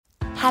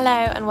Hello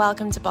and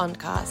welcome to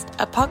Bondcast,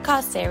 a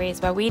podcast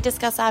series where we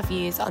discuss our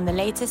views on the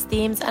latest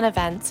themes and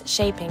events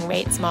shaping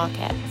rates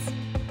markets.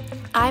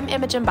 I'm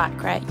Imogen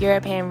Bakra,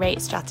 European rate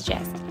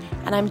strategist,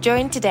 and I'm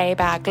joined today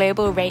by our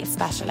global rate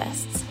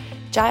specialists,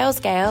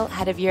 Giles Gale,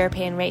 head of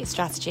European rate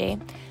strategy,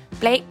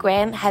 Blake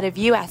Gwynn, head of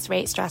US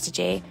rate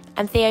strategy,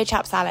 and Theo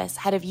Chapsalis,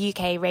 head of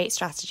UK rate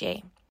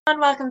strategy. And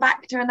welcome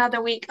back to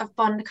another week of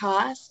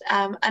Bondcast,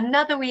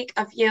 another week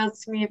of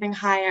yields moving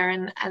higher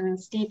and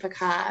steeper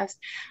curves.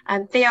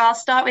 And Theo, I'll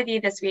start with you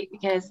this week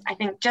because I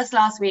think just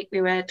last week we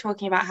were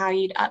talking about how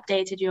you'd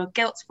updated your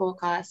gilts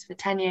forecast for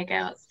 10-year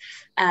gilts.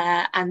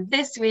 And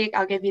this week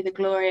I'll give you the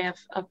glory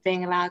of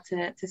being allowed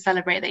to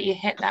celebrate that you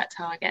hit that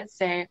target.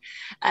 So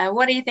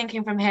what are you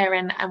thinking from here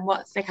and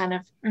what's the kind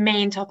of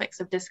main topics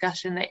of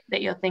discussion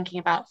that you're thinking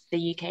about for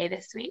the UK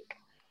this week?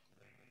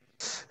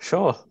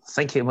 Sure.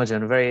 Thank you,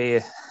 Imogen.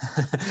 Very,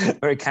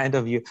 very kind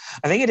of you.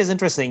 I think it is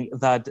interesting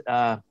that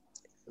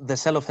the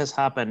sell-off has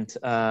happened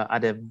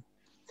at a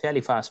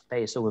fairly fast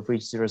pace. So we've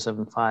reached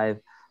 0.75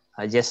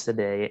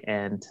 yesterday,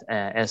 and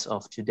as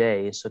of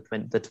today, so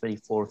the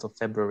 24th of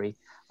February,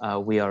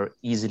 we are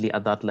easily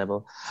at that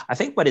level. I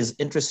think what is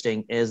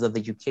interesting is that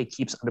the UK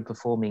keeps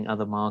underperforming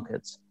other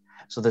markets.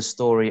 So the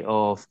story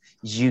of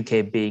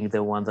UK being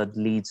the one that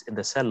leads in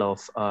the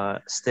sell-off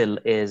still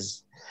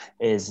is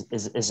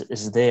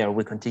there.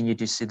 We continue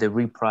to see the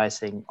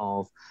repricing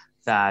of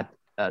that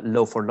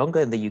low for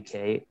longer in the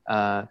UK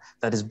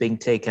that is being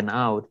taken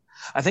out.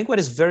 I think what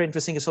is very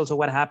interesting is also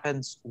what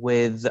happens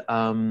with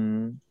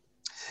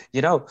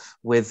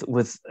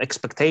with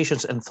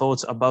expectations and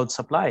thoughts about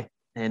supply.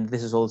 And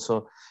this is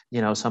also,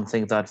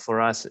 something that for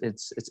us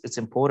it's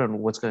important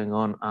what's going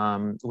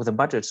on with the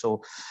budget.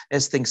 So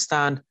as things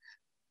stand,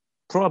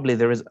 probably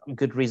there is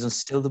good reason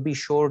still to be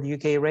short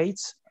UK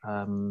rates.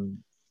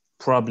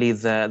 Probably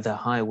the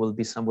high will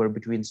be somewhere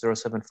between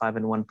 0.75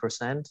 and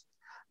 1%.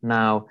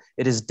 Now,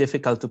 it is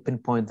difficult to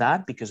pinpoint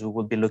that because we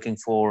will be looking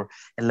for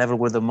a level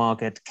where the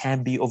market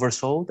can be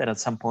oversold, and at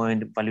some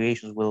point,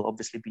 valuations will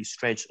obviously be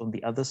stretched on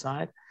the other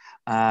side.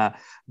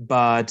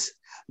 But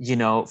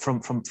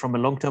from a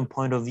long-term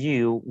point of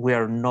view, we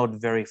are not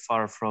very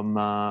far from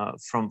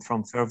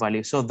fair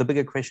value. So the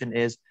bigger question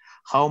is,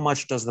 how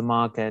much does the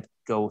market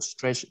go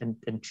stretched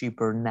and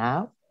cheaper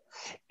now?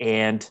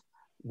 And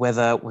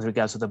whether with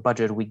regards to the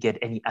budget, we get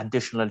any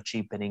additional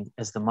cheapening,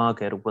 as the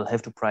market will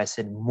have to price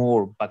in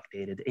more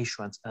backdated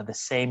issuance at the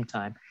same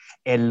time,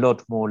 a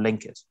lot more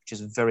linkers, which is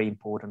very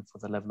important for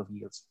the level of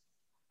yields.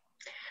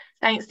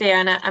 Thanks, Theo,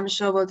 and I'm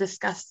sure we'll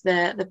discuss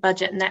the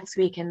budget next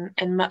week in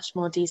much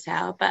more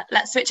detail. But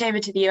let's switch over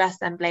to the US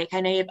then, Blake. I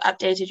know you've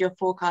updated your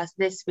forecast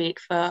this week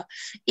for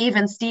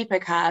even steeper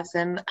curves,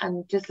 and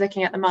just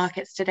looking at the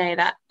markets today,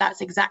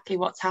 that's exactly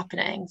what's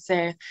happening.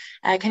 So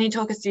can you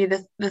talk us through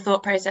the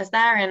thought process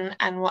there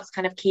and what's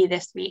kind of key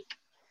this week?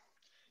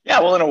 Yeah,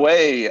 well, in a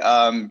way,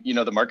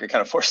 the market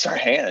kind of forced our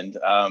hand.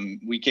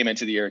 We came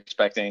into the year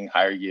expecting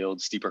higher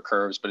yields, steeper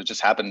curves, but it just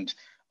happened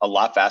a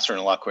lot faster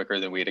and a lot quicker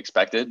than we had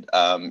expected.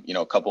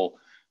 A couple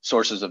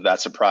sources of that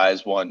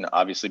surprise, one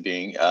obviously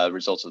being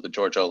results of the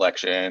Georgia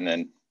election,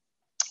 and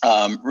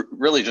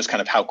really just kind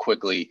of how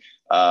quickly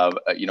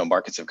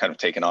markets have kind of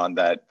taken on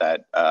that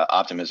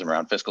optimism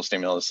around fiscal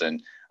stimulus.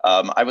 And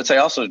I would say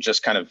also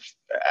just kind of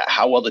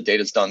how well the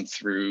data's done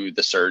through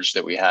the surge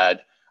that we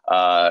had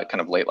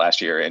kind of late last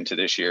year into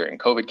this year in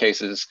COVID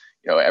cases.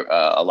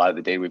 A lot of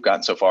the data we've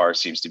gotten so far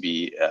seems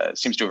to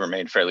have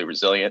remained fairly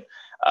resilient.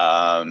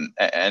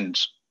 And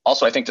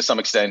also, I think to some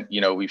extent,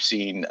 we've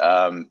seen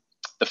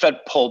the Fed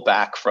pull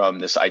back from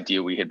this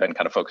idea we had been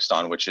kind of focused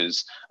on, which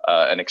is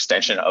an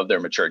extension of their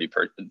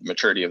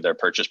maturity of their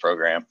purchase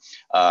program.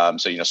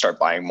 So, start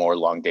buying more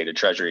long-dated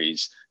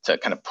treasuries to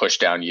kind of push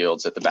down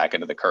yields at the back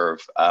end of the curve.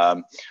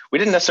 We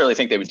didn't necessarily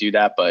think they would do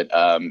that, but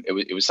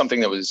it was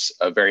something that was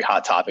a very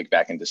hot topic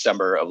back in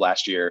December of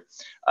last year.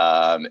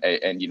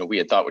 And we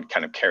had thought would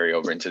kind of carry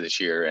over into this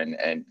year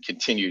and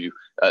continue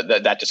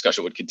that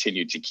discussion would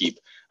continue to keep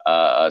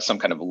some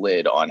kind of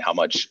lid on how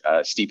much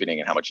steepening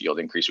and how much yield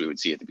increase we would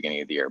see at the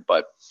beginning of the year.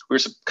 But we were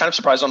kind of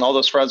surprised on all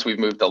those fronts. We've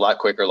moved a lot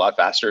quicker, a lot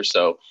faster.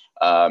 So,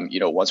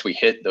 once we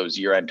hit those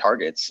year-end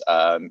targets,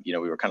 we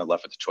were kind of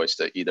left with the choice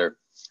to either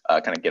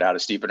kind of get out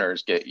of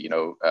steepeners,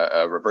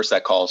 reverse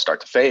that call,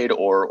 start to fade,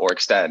 or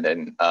extend.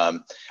 And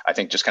I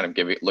think just kind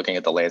of looking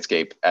at the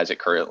landscape as it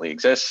currently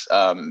exists,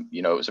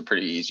 it was a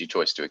pretty easy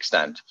choice to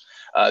extend.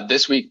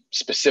 This week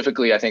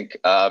specifically, I think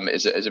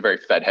is a very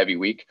Fed-heavy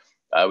week.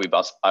 We've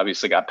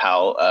obviously got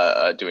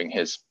Powell doing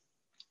his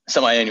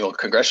semi-annual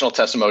congressional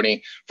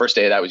testimony. First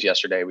day of that was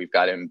yesterday. We've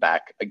got him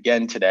back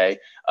again today.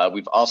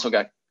 We've also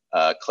got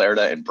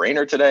Clarida and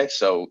Brainerd today.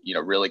 So,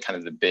 really kind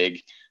of the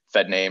big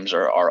Fed names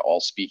are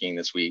all speaking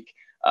this week.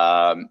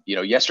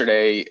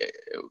 Yesterday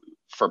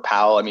for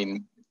Powell, I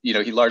mean,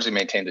 he largely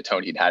maintained the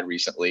tone he'd had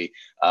recently.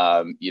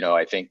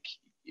 I think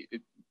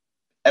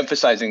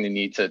emphasizing the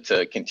need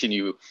to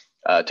continue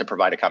to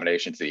provide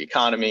accommodation to the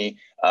economy,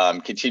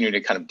 continue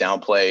to kind of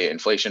downplay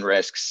inflation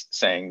risks,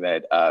 saying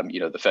that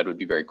the Fed would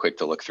be very quick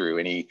to look through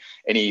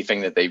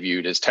anything that they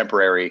viewed as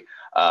temporary.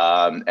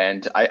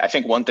 And I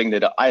think one thing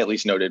that I at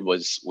least noted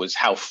was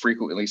how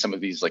frequently some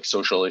of these like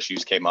social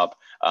issues came up.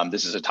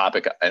 This is a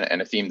topic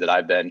and a theme that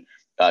I've been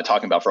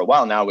talking about for a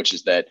while now, which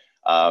is that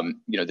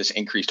this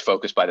increased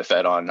focus by the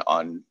Fed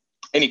on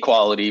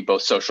inequality,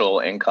 both social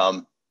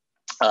income,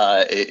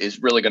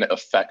 is really going to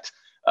affect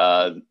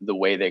the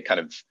way they kind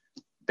of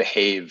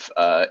behave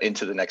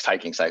into the next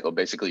hiking cycle,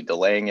 basically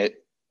delaying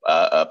it,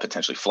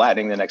 potentially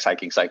flattening the next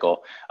hiking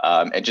cycle,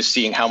 and just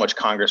seeing how much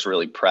Congress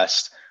really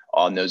pressed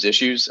on those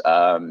issues,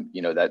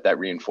 that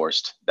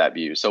reinforced that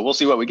view. So we'll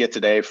see what we get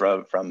today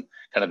from kind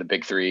of the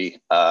big three,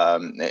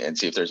 and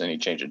see if there's any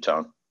change in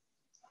tone.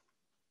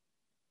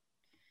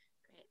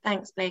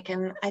 Thanks, Blake.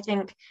 And I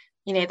think,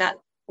 that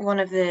one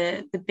of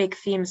the big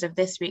themes of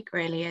this week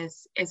really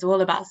is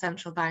all about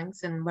central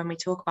banks. And when we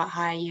talk about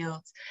higher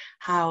yields,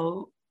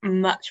 how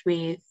much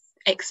we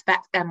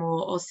expect them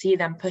or see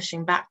them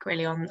pushing back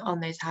really on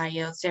those high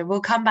yields. So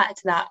we'll come back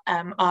to that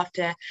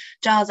after.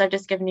 Giles, I've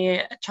just given you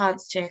a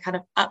chance to kind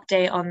of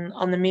update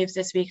on the moves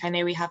this week. I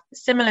know we have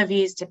similar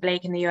views to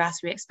Blake in the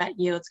US. We expect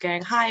yields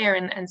going higher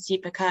and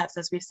steeper curves,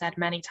 as we've said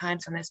many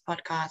times on this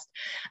podcast.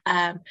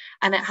 And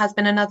it has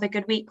been another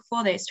good week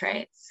for those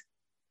trades.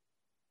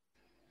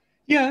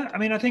 Yeah, I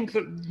mean, I think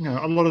that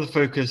a lot of the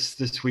focus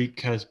this week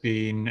has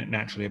been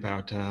naturally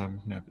about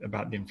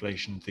about the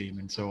inflation theme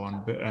and so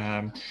on.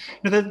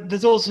 But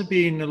there's also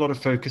been a lot of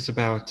focus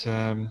about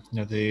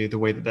the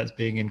way that that's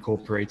being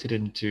incorporated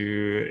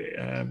into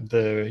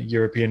the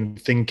European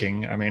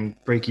thinking. I mean,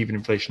 break-even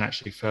inflation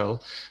actually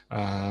fell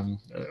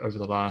over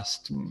the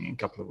last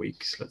couple of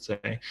weeks, let's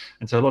say,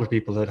 and so a lot of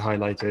people had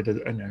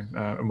highlighted,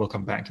 and we'll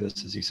come back to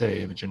this as you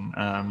say, Imogen.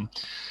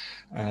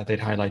 They'd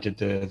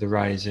highlighted the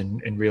rise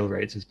in real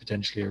rates as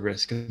potentially a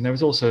risk, and there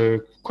was also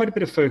quite a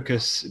bit of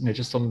focus,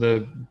 just on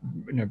the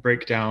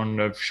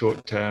breakdown of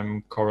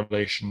short-term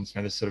correlations.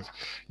 This sort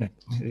of,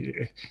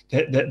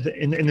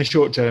 in the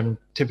short term,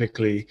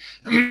 typically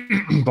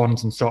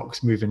bonds and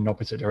stocks move in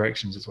opposite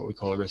directions. It's what we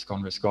call a risk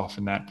on, risk off,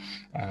 and that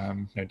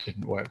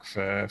didn't work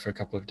for a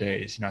couple of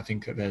days. I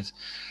think that there's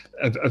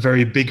a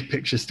very big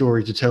picture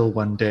story to tell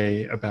one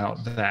day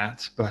about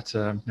that, but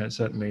it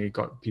certainly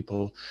got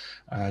people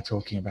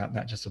talking about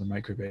that just on a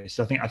micro base.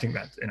 So I think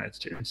that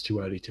it's too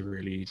early to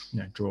really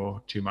draw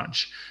too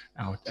much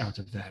out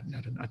of that.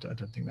 I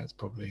don't think that's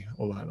probably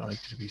all that likely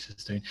to be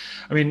sustained.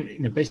 I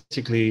mean,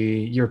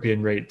 basically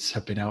European rates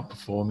have been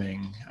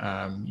outperforming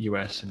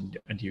US and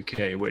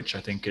UK, which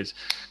I think is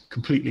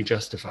completely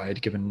justified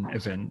given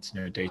events,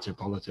 data,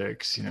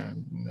 politics.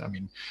 I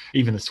mean,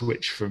 even the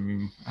switch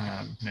from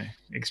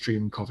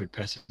extreme COVID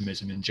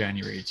pessimism in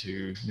January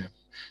to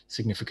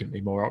significantly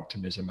more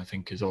optimism, I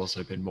think, has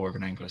also been more of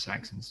an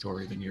Anglo-Saxon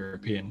story than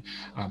European,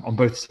 on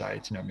both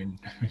sides. I mean,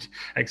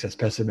 excess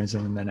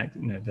pessimism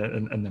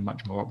and then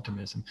much more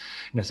optimism.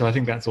 So I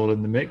think that's all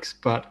in the mix.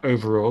 But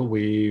overall,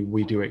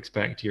 we do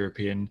expect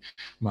European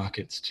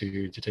markets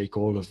to take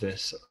all of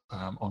this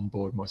on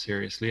board more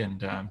seriously,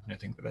 and I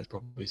think that there's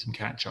probably some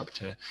catch up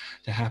to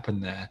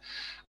happen there.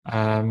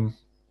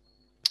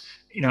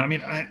 I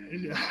mean,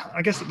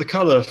 I guess that the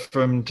color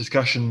from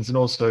discussions and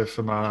also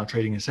from our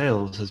trading and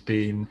sales has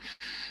been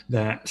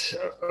that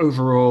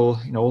overall,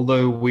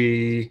 although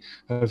we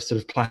have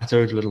sort of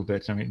plateaued a little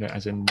bit, I mean,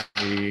 as in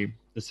the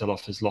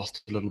sell-off has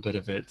lost a little bit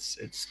of its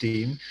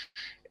steam,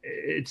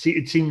 it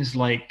seems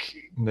like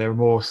there are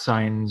more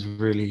signs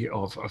really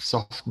of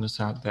softness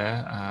out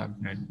there,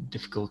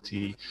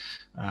 difficulty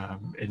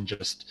in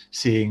just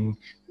seeing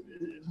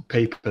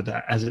paper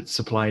that as it's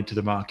supplied to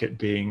the market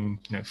being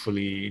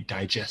fully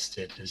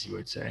digested, as you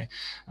would say.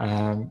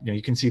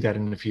 You can see that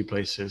in a few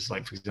places,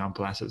 like for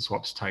example asset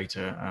swaps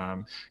tighter.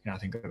 I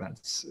think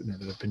that's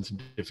there's been some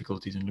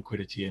difficulties in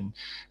liquidity and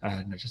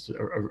just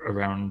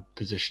around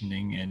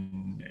positioning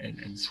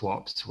in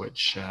swaps,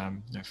 which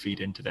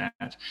feed into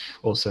that.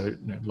 Also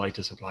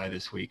lighter supply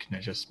this week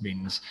just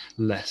means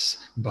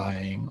less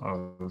buying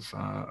of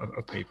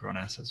paper on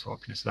asset swap.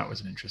 So that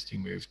was an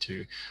interesting move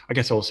too. I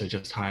guess also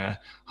just higher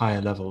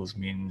levels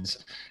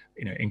means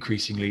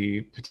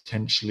increasingly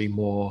potentially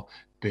more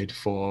bid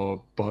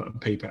for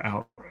paper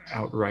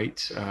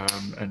outright,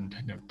 and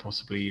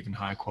possibly even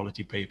higher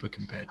quality paper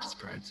compared to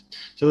spreads.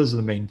 So those are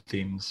the main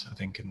themes, I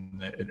think,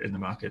 in the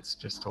markets,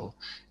 just all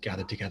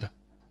gathered together.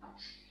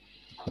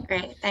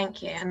 Great,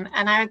 thank you. And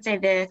I would say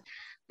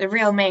the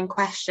real main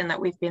question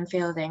that we've been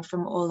fielding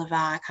from all of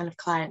our kind of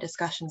client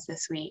discussions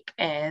this week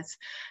is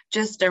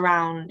just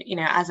around,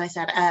 as I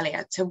said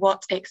earlier, to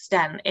what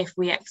extent, if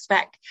we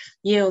expect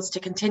yields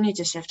to continue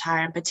to shift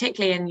higher, and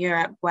particularly in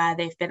Europe where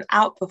they've been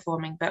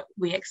outperforming, but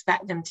we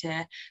expect them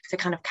to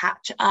kind of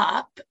catch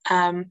up,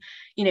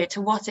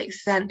 to what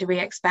extent do we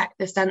expect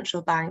the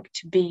central bank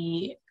to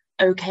be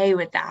okay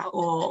with that,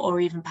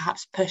 or even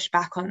perhaps push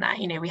back on that?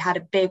 We had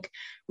a big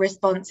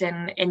response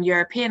in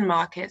European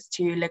markets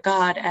to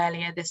Lagarde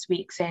earlier this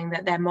week, saying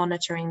that they're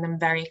monitoring them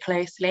very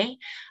closely.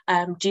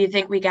 Do you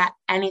think we get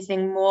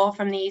anything more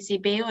from the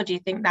ECB, or do you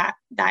think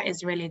that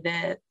is really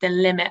the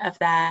limit of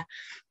their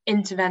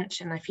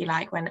intervention, if you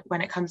like,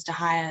 when it comes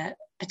to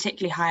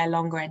particularly higher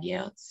longer end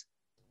yields?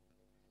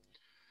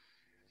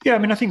 Yeah, I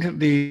mean, I think that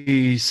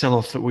the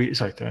sell-off that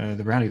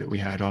the rally that we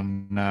had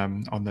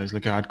on those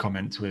Lagarde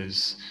comments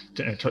was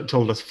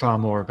told us far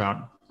more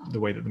about the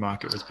way that the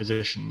market was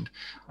positioned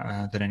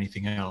than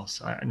anything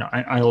else.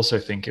 I also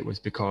think it was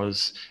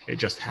because it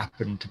just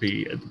happened to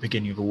be at the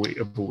beginning of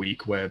a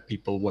week where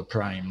people were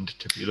primed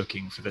to be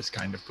looking for this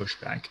kind of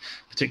pushback,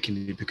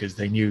 particularly because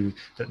they knew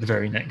that the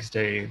very next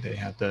day they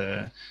had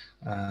the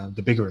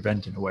bigger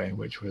event in a way,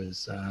 which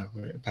was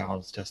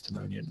Powell's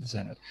testimony at the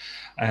Senate,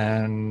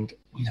 and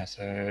yeah,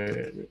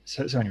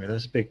 so anyway,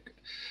 there's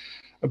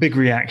a big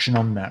reaction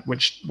on that,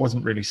 which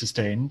wasn't really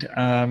sustained.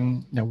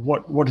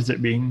 What does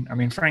it mean? I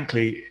mean,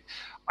 frankly,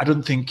 I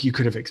don't think you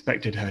could have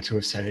expected her to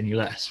have said any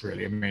less,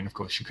 really. I mean, of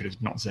course, she could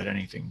have not said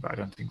anything, but I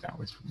don't think that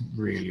was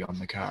really on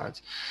the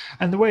cards.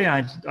 And the way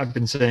I've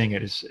been saying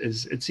it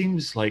is it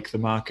seems like the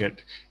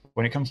market,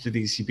 when it comes to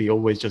the ECB,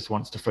 always just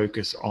wants to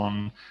focus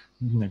on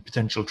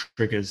potential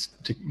triggers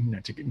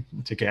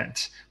to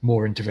get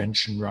more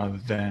intervention rather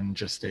than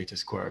just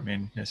status quo. I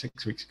mean,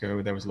 6 weeks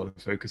ago there was a lot of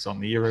focus on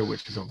the euro,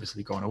 which has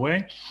obviously gone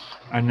away,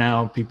 and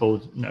now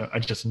people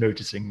are just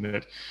noticing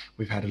that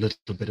we've had a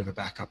little bit of a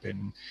backup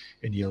in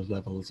yield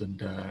levels and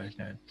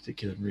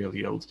particularly real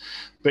yields.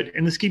 But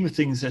in the scheme of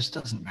things, this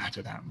doesn't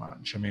matter that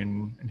much. I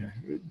mean,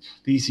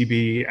 the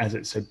ECB, as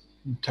it said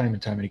time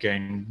and time and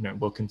again,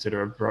 we'll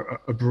consider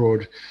a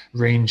broad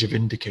range of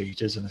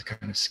indicators and a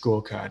kind of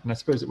scorecard. And I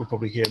suppose that we'll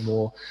probably hear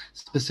more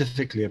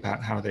specifically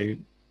about how they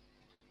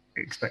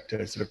expect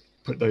to sort of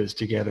put those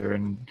together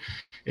in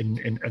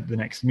at the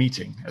next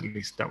meeting. At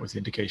least that was the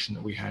indication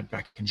that we had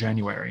back in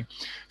January.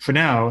 For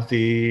now,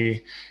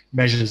 the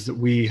measures that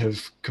we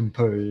have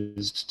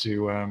composed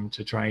to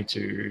try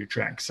to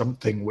track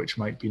something which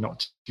might be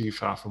not too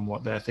far from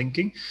what they're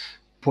thinking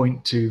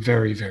point to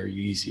very, very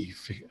easy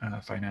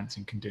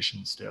financing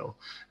conditions still,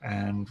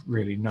 and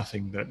really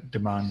nothing that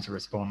demands a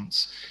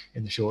response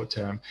in the short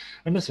term.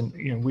 And listen,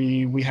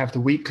 we have the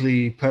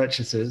weekly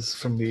purchases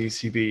from the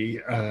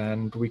ECB,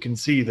 and we can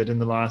see that in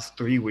the last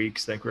 3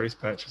 weeks, their gross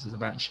purchases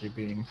have actually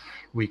been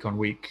week on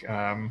week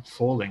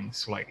falling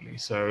slightly.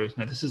 So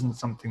this isn't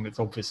something that's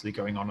obviously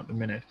going on at the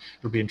minute.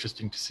 It'll be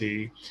interesting to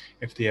see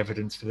if the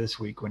evidence for this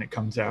week, when it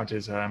comes out,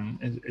 is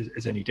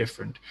any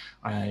different.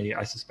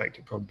 I suspect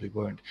it probably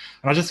won't.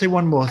 And I'll just say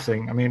one more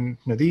thing. I mean,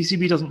 the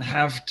ECB doesn't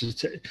have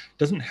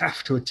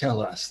to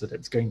tell us that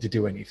it's going to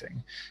do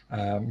anything.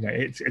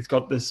 It's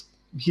got this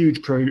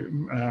huge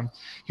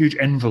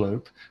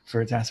envelope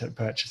for its asset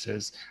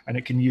purchases, and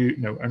it can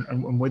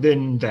and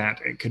within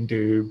that it can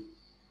do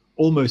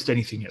almost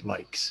anything it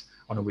likes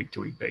on a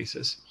week-to-week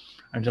basis,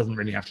 and doesn't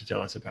really have to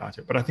tell us about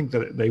it. But I think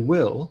that they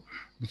will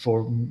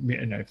before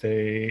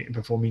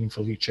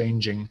meaningfully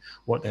changing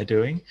what they're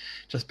doing,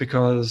 just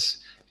because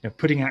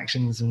putting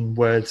actions and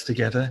words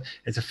together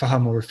is a far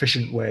more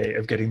efficient way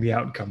of getting the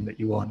outcome that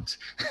you want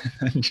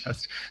than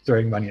just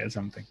throwing money at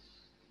something.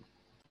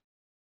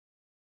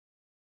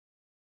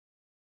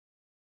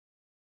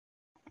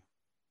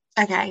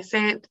 Okay,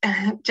 so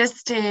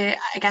just to,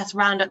 I guess,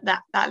 round up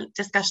that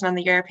discussion on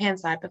the European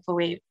side before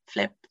we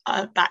flip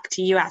back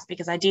to US,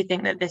 because I do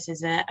think that this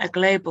is a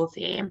global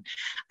theme.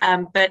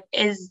 But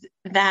is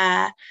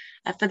there,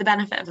 for the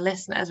benefit of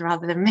listeners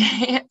rather than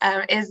me,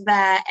 is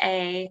there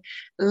a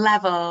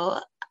level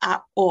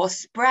or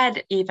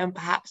spread even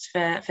perhaps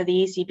for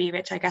the ECB,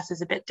 which I guess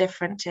is a bit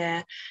different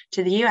to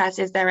the US?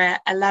 Is there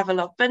a level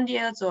of bond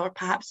yields or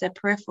perhaps a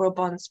peripheral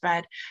bond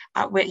spread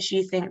at which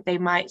you think they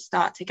might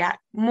start to get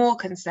more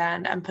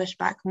concerned and push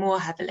back more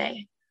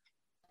heavily?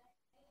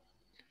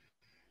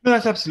 No,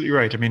 that's absolutely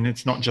right. I mean,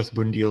 it's not just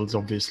bund yields,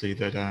 obviously,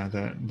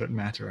 that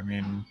matter. I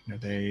mean,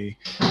 they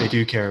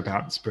do care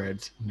about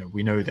spreads.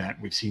 We know that,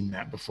 we've seen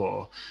that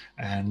before,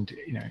 and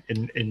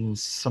in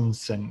some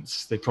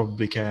sense, they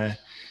probably care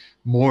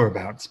more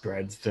about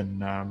spreads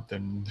than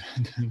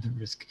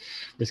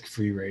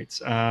risk-free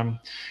rates. I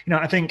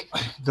think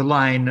the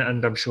line,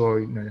 and I'm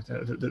sure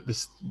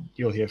this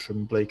you'll hear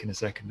from Blake in a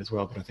second as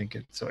well, but I think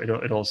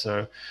it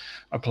also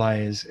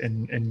applies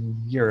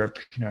in Europe.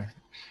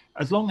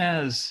 As long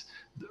as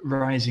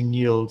rising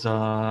yields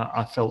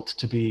are felt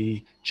to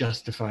be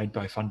justified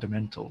by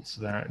fundamentals,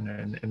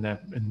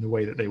 in the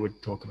way that they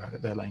would talk about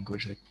it, their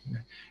language,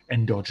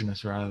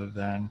 endogenous rather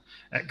than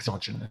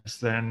exogenous,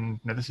 then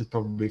this is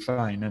probably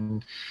fine.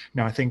 And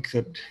I think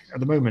that at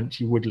the moment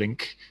you would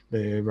link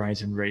the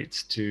rise in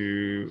rates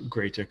to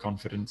greater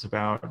confidence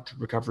about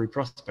recovery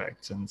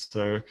prospects, and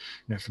so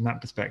from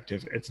that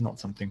perspective, it's not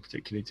something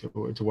particularly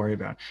to worry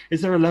about.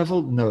 Is there a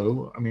level?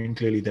 No. I mean,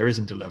 clearly there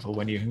isn't a level.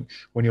 When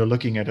you're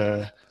looking at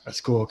a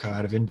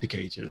scorecard of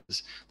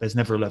indicators, there's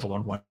never a level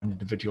on one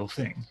individual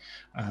thing.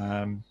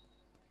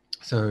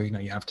 So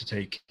you have to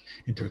take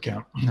into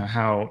account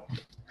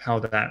how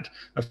that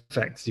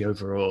affects the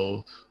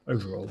overall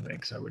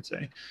mix, I would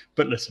say.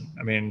 But listen,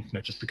 I mean,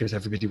 just because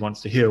everybody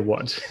wants to hear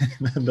what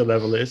the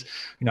level is,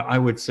 I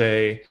would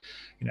say,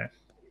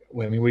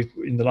 we've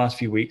in the last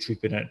few weeks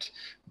we've been at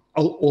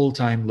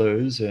all-time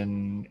lows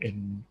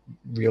in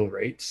real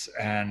rates,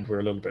 and we're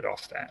a little bit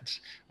off that.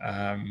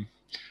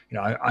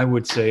 I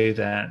would say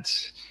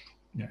that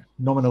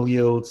nominal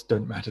yields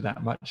don't matter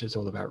that much. It's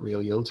all about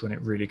real yields when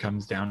it really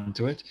comes down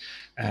to it.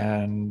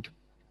 And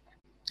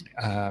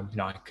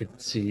I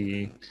could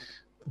see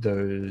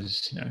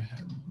those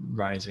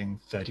rising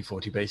 30,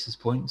 40 basis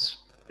points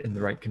in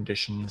the right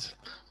conditions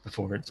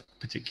before it's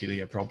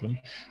particularly a problem.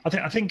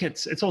 I think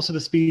it's also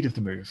the speed of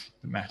the move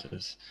that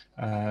matters.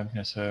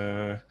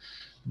 So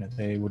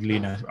they would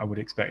lean, I would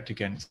expect,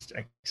 against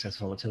excess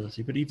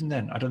volatility, but even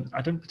then, I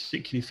don't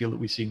particularly feel that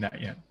we've seen that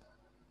yet.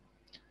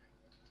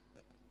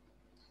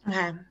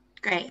 Okay,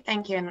 great,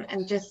 thank you.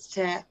 And just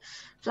to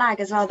flag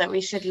as well that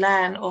we should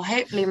learn, or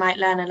hopefully might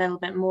learn, a little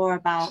bit more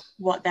about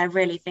what they're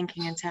really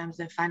thinking in terms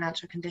of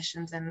financial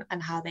conditions and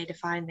how they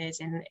define those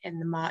in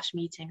the March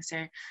meeting. So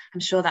I'm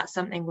sure that's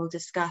something we'll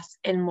discuss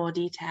in more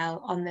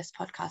detail on this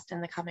podcast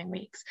in the coming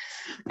weeks.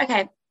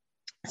 Okay.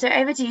 So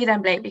over to you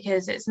then, Blake,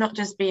 because it's not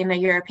just been a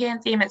European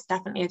theme, it's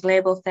definitely a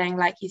global thing.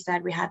 Like you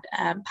said, we had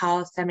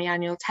Powell's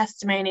semi-annual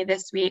testimony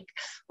this week,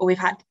 or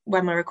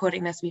when we're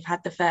recording this, we've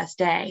had the first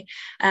day.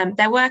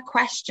 There were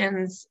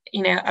questions,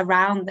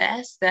 around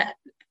this that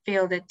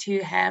fielded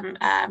to him.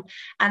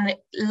 And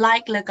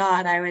like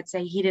Lagarde, I would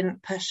say he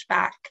didn't push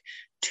back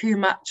too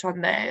much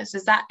on those.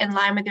 Is that in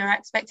line with your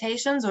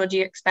expectations, or do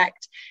you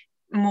expect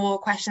more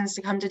questions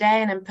to come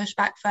today and then push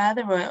back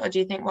further, or do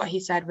you think what he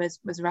said was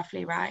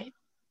roughly right?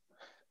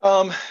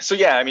 So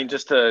yeah, I mean,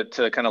 just to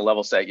kind of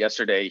level set,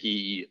 yesterday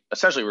he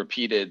essentially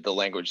repeated the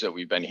language that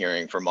we've been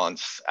hearing for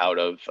months out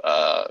of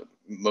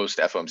most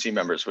FOMC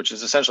members, which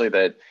is essentially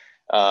that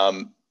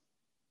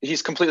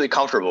he's completely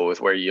comfortable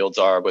with where yields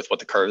are, with what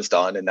the curve has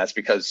done, and that's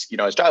because,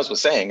 as Giles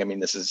was saying, I mean,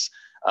 this is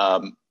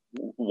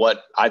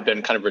what I've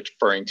been kind of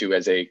referring to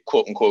as a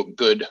quote unquote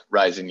good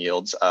rise in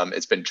yields.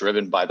 It's been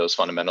driven by those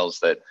fundamentals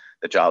that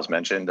Giles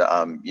mentioned.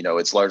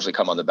 It's largely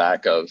come on the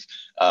back of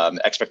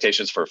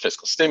expectations for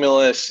fiscal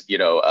stimulus,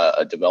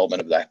 a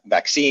development of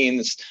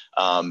vaccines,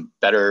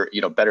 better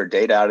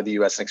data out of the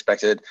US than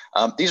expected.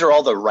 These are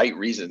all the right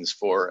reasons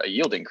for a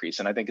yield increase.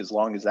 And I think as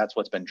long as that's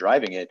what's been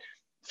driving it,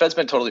 Fed's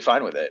been totally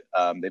fine with it.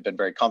 They've been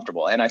very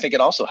comfortable. And I think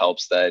it also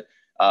helps that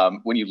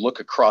when you look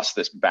across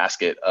this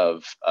basket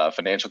of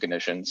financial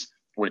conditions,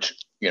 which,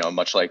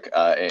 much like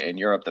in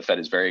Europe, the Fed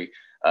is very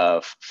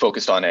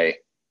focused on a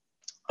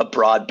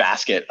broad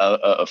basket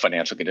of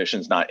financial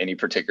conditions, not any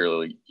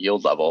particular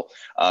yield level.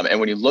 And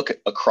when you look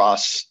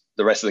across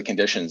the rest of the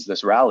conditions,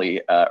 this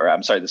rally,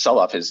 the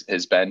sell-off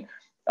has been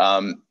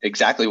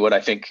exactly what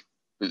I think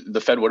the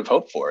Fed would have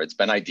hoped for. It's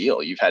been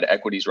ideal. You've had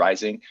equities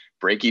rising,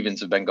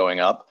 break-evens have been going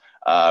up.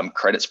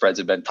 Credit spreads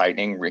have been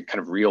tightening. Kind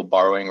of real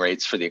borrowing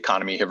rates for the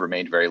economy have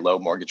remained very low.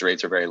 Mortgage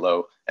rates are very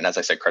low, and as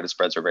I said, credit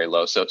spreads are very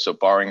low. So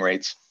borrowing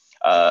rates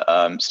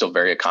still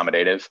very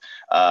accommodative,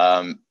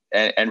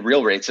 and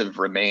real rates have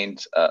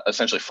remained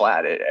essentially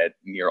flat at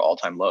near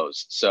all-time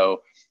lows.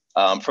 So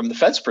from the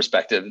Fed's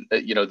perspective,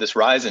 this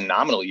rise in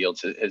nominal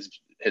yields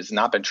has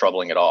not been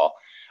troubling at all.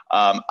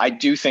 I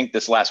do think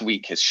this last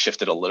week has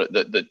shifted a little.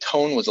 The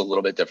tone was a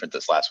little bit different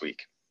this last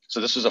week. So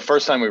this was the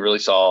first time we really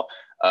saw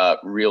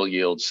real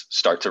yields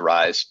start to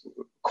rise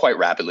quite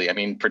rapidly. I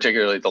mean,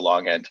 particularly at the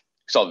long end,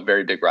 we saw a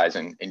very big rise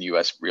in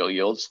US real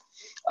yields.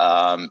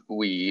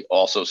 We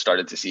also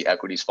started to see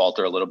equities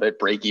falter a little bit.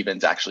 Break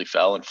evens actually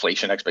fell.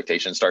 Inflation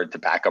expectations started to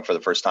back up for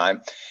the first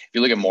time. If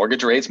you look at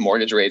mortgage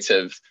rates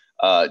have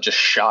just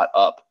shot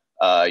up.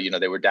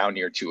 They were down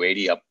near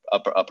 280,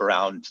 up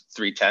around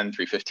 310,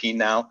 315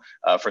 now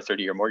for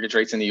 30-year mortgage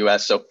rates in the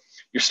US. So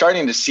you're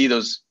starting to see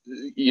those,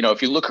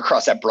 if you look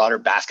across that broader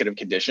basket of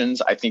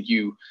conditions, I think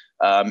you're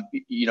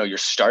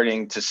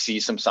starting to see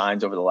some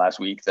signs over the last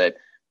week that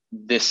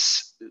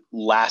this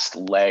last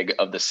leg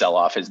of the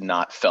sell-off has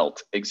not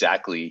felt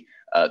exactly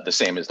the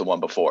same as the one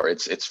before.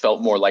 It's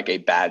felt more like a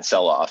bad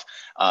sell-off.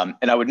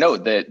 And I would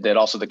note that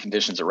also the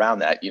conditions around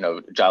that,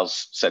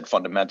 Giles said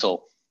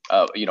fundamental,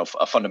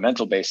 a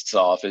fundamental based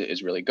sell-off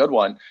is really a good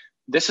one.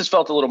 This has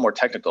felt a little more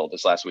technical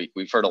this last week.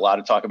 We've heard a lot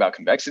of talk about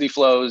convexity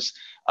flows.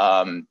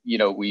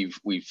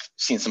 We've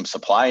seen some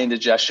supply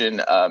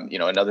indigestion.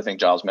 Another thing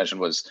Giles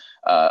mentioned was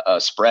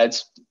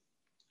spreads.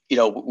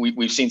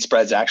 We've seen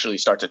spreads actually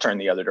start to turn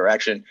the other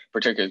direction,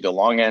 particularly the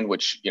long end,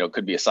 which,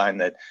 could be a sign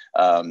that,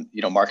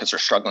 markets are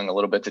struggling a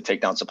little bit to take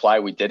down supply.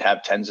 We did have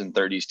 10s and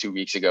 30s 2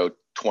 weeks ago,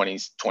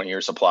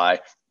 20-year supply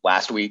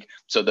last week.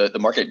 So the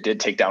market did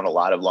take down a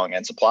lot of long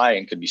end supply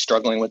and could be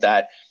struggling with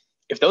that.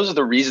 If those are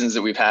the reasons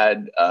that we've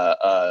had,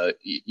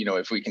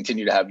 if we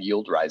continue to have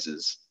yield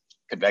rises,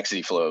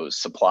 convexity flows,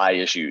 supply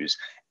issues,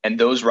 and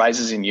those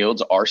rises in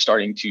yields are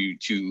starting to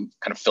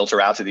kind of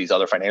filter out to these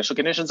other financial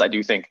conditions, I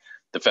do think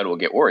the Fed will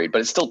get worried,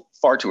 but it's still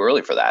far too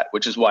early for that,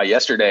 which is why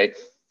yesterday,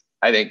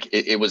 I think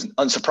it was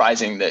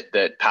unsurprising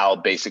that Powell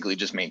basically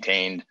just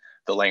maintained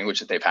the language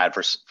that they've had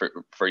for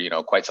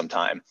quite some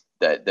time,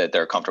 that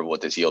they're comfortable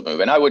with this yield move.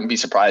 And I wouldn't be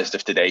surprised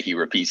if today he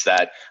repeats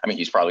that. I mean,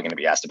 he's probably going to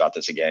be asked about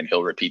this again.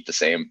 He'll repeat the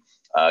same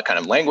kind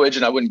of language.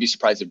 And I wouldn't be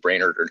surprised if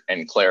Brainerd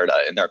and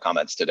Clarida in their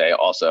comments today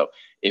also,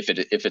 if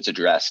it's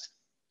addressed,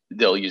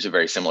 they'll use a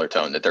very similar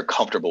tone, that they're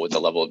comfortable with the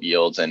level of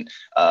yields, and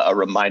a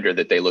reminder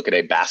that they look at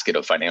a basket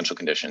of financial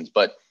conditions.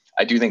 But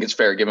I do think it's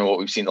fair, given what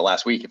we've seen the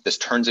last week, if this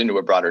turns into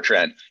a broader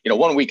trend,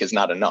 1 week is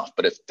not enough,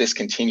 but if this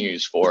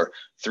continues for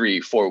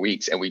 3-4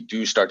 weeks and we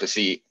do start to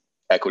see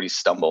equities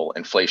stumble,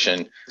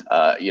 inflation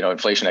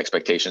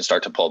expectations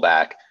start to pull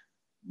back,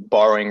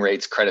 borrowing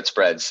rates, credit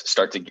spreads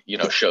start to,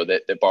 show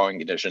that borrowing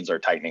conditions are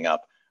tightening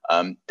up.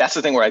 That's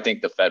the thing where I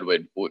think the Fed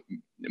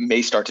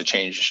may start to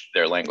change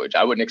their language.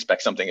 I wouldn't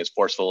expect something as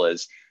forceful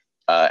as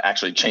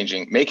actually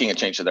making a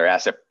change to their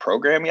asset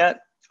program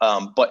yet.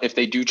 But if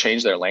they do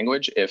change their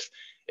language, if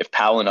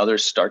Powell and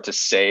others start to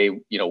say,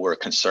 we're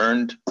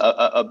concerned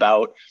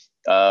about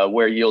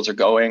where yields are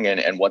going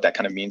and what that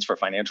kind of means for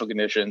financial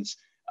conditions,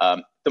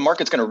 the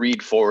market's going to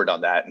read forward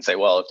on that and say,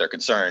 well, if they're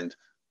concerned,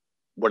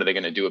 what are they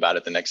going to do about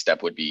it? The next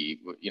step would be,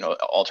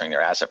 altering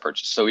their asset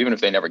purchase. So even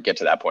if they never get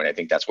to that point, I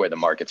think that's where the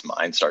market's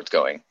mind starts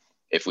going,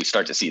 if we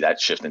start to see that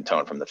shift in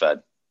tone from the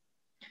Fed.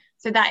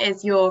 So that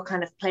is your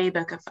kind of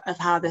playbook of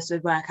how this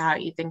would work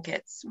out. You think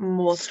it's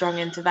more strong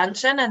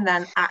intervention, and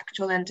then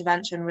actual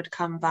intervention would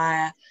come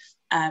via,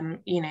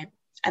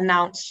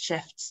 announced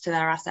shifts to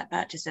their asset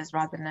purchases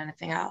rather than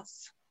anything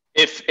else.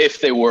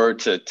 If they were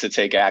to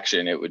take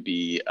action, it would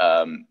be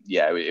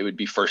it would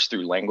be first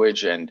through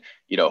language, and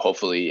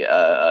hopefully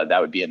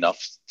that would be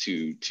enough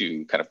to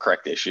kind of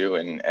correct the issue,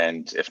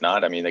 and if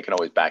not, I mean, they can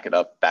always back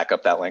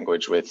up that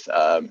language with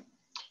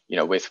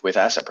with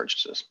asset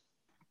purchases.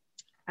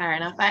 Fair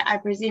enough. I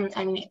presume,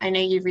 I know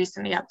you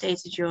recently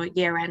updated your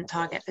year-end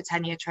target for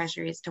 10-year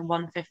treasuries to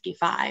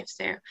 155.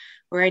 So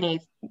we're only,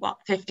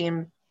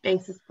 15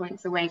 basis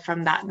points away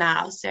from that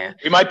now. So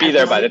we might be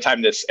there by the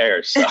time this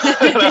airs. So.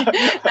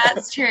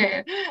 That's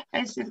true.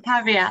 I should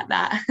caveat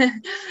that.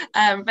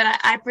 But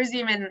I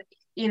presume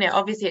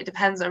obviously it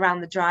depends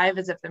around the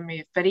drivers of the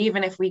move. But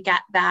even if we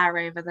get there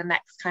over the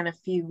next kind of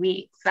few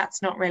weeks,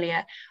 that's not really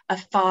a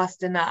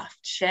fast enough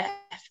shift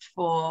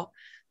for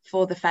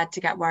the Fed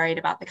to get worried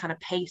about the kind of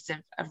pace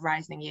of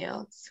rising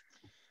yields.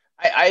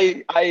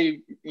 I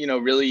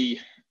really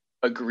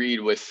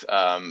agreed with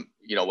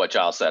what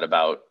Giles said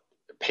about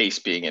pace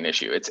being an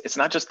issue. It's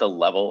not just the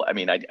level. I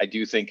mean, I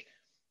do think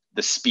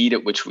the speed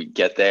at which we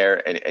get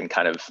there and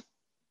kind of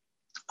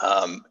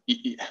I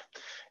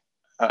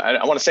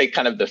want to say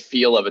kind of the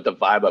feel of it, the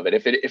vibe of it.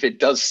 If it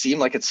does seem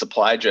like it's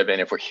supply driven,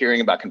 if we're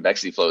hearing about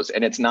convexity flows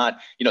and it's not,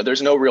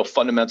 there's no real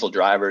fundamental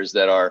drivers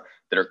that are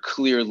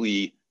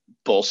clearly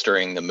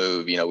bolstering the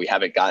move. We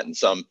haven't gotten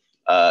some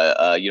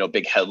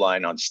big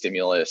headline on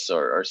stimulus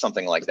or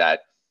something like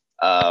that.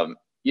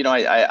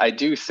 I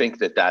do think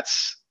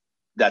that's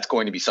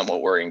going to be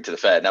somewhat worrying to the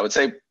Fed. And I would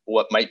say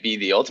what might be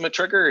the ultimate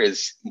trigger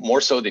is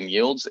more so than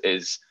yields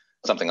is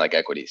something like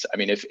equities. I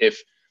mean,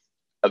 if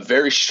a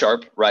very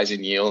sharp rise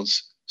in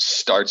yields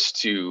starts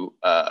to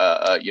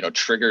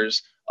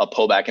triggers a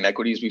pullback in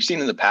equities, we've seen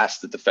in the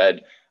past that the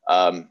Fed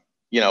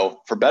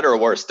for better or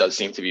worse, does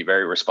seem to be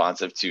very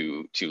responsive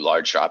to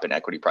large drop in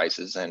equity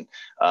prices. And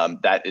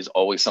that is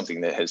always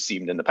something that has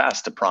seemed in the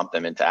past to prompt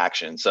them into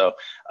action. So,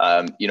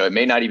 it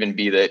may not even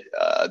be that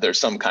there's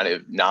some kind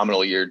of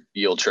nominal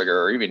yield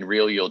trigger or even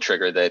real yield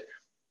trigger that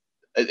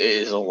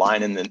is a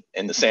line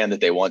in the sand that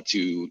they want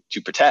to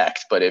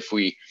protect. But if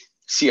we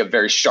see a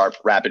very sharp,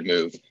 rapid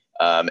move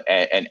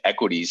and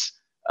equities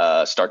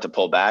start to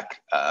pull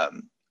back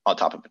on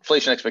top of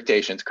inflation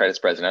expectations, credit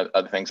spreads, and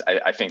other things,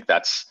 I think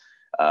that's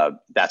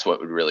what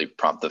would really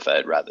prompt the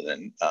Fed rather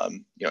than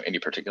any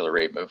particular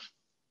rate move.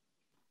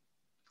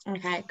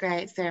 Okay,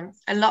 great. So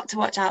a lot to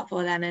watch out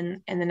for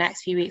then in the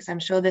next few weeks. I'm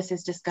sure this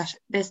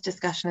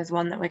discussion is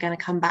one that we're going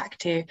to come back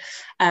to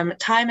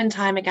time and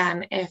time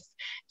again if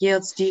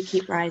yields do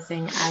keep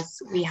rising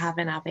as we have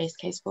in our base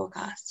case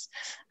forecasts.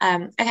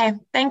 Okay,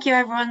 thank you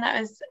everyone.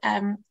 That was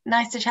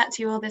nice to chat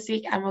to you all this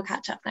week, and we'll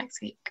catch up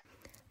next week.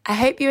 I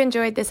hope you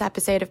enjoyed this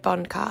episode of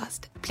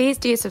Bondcast. Please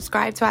do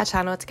subscribe to our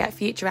channel to get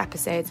future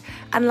episodes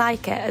and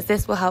like it, as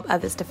this will help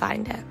others to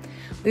find it.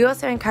 We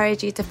also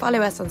encourage you to follow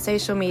us on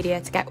social media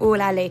to get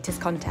all our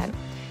latest content.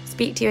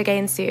 Speak to you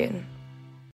again soon.